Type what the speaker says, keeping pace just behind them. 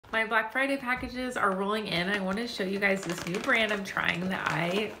My Black Friday packages are rolling in. I want to show you guys this new brand I'm trying that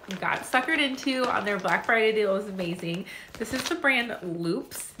I got suckered into on their Black Friday deal. It was amazing. This is the brand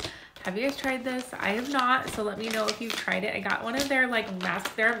Loops. Have you guys tried this? I have not, so let me know if you've tried it. I got one of their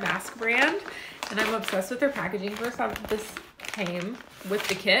they're a mask brand, and I'm obsessed with their packaging. First off, this came with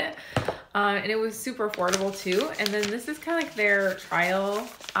the kit, and it was super affordable too. And then this is kind of like their trial.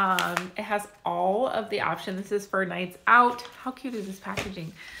 It has all of the options. This is for nights out. How cute is this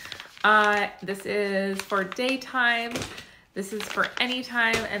packaging? This is for daytime. This is for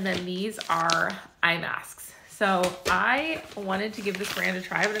anytime. And then these are eye masks. So I wanted to give this brand a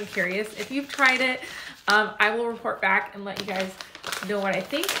try, but I'm curious if you've tried it. I will report back and let you guys know what I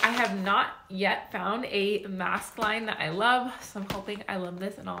think. I have not yet found a mask line that I love, so I'm hoping I love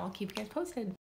this, and I'll keep you guys posted.